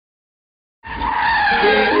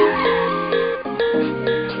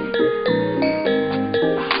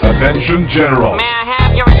Attention General. May I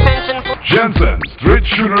have your attention, please? GenSan Street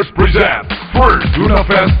Shooters presents first Tuna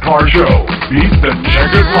Fest Car Show. Beat the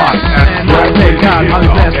checkered line at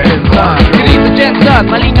Friendster Diri sa GenSan,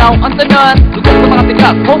 malingaw ang tanan. Lugar sa mga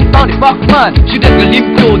tigas, hometown ni Bachman. Siyudad nga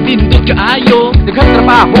limpyo, nindot kaayo. Daghang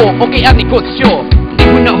trabaho, okay ang negosyo. Di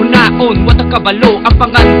huna-hunaon, wata kabalo. Ang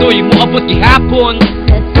pangandoy mo abot gihapon.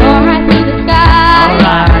 Let's soar high to the sky.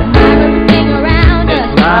 Alright. Everything around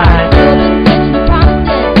us. That's right.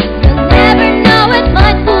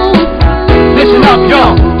 Listen up,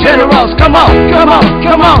 young generals, come on, come on,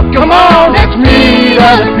 come on, come on. Let's meet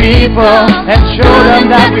other people and show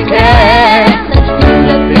them that we care. Let's do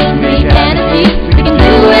the things we can achieve. We can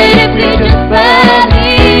do it if we just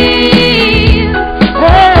believe.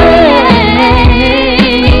 Hey,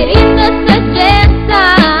 Diri sa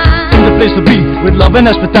GenSan. The place to be with love and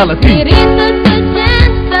hospitality. Diri sa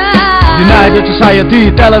GenSan. United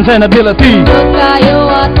society, talents and ability. Huwag kayo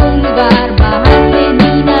atong lugar, bahan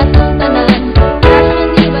sinina itong tanan.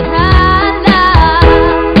 Carshow di bathala.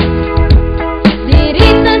 Diri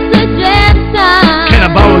sa GenSan. Can I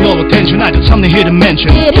borrow your attention? I got something here to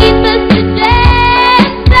mention. Diri sa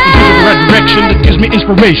GenSan. Give the right direction that gives me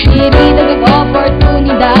inspiration. Diri dagag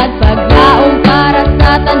oportunidad, paglaong para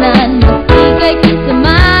sa tanan. Magsigay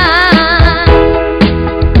kinsaman.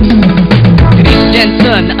 Diri sa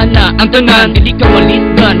GenSan, ana ang tanan. Dili ka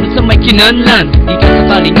malisdan sa may kinanlan. Di ka sa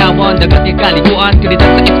kalingawan, dagat yung kaliguan. Kalidad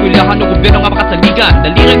sa eskwelahan o gobyerno nga makasaligan.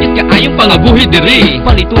 Daliragit ka ayong pangabuhi diri.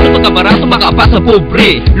 Palito na pagkabarato makaapa sa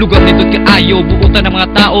pobre. Lugar nito ka ayo, buutan ng mga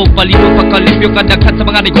tao. Palibot pagkalimpyo kadaghan sa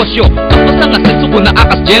mga negosyo. Tapos ang asenso ko na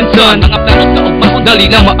akas GenSan. Mga planos ka ugmahon, dali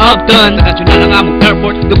na maabtan. Sa nasyonal na nga mong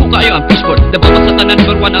airport, dabu kayo ang fishport. Dababa sa tanan,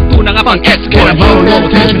 number 1 ang tuna nga pang export. Can I borrow your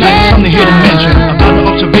attention? I got something here to mention. About the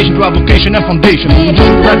observation to our vocation and foundation.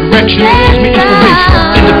 Just the right direction, gives me inspiration.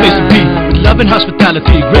 In the place to be, with love and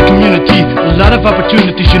hospitality, great community, a lot of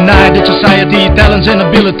opportunities, united society, talents and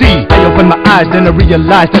ability. I opened my eyes, then I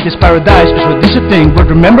realized that this paradise is what this a thing worth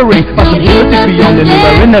remembering. Possibilities beyond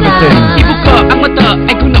anywhere and everything. Ibuka ang mata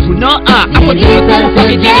ay hunahunaa. Ang pagbubato,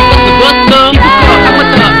 pag-idili basta-basta. Ibuka ang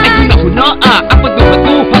mata ay hunahunaa. Ang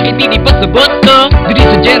pagbubato, pag-idili basta-basta. Diri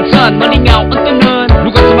sa GenSan, malingaw ang tanan.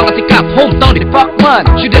 Lugar sa mga sikat, hometown ni Bachman.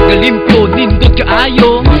 Siyudad nga limpyo, nindot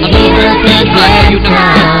kaayo. Ang university, ayaw ng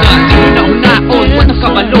GenSan. Di hunahunaan, wata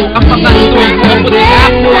kabalo. Ang pangandoy mo abot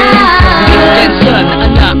gihapon. Diri sa GenSan,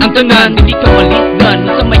 ana ang tanan. Dili ka malisdan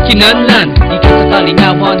sa may kinanlan. Di ka sa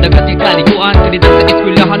kalingawan, dagat yung kaliguan. Kalidad sa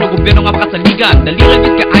eskwelahan o gobyerno nga makasaligan.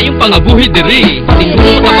 Daliragit ka ayong pangabuhi diri. Palito na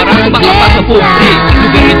pagkabarato makapa sa pobre.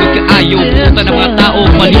 Lugar nito ka ayaw, buutan ng mga tao.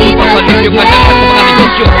 Palibot pagkalimpyo kadaghan sa mga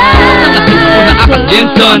negosyo. Ang asenso ko na akas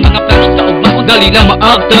GenSan. Mga planos ka ugmahon, dali na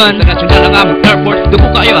maabtan. Sa nasyonal na nga mong airport, dabu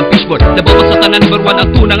kayo ang fishport. Dababa sa tanan, number 1 ang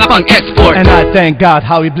tuna nga pang export. And I thank God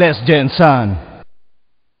how He blessed GenSan.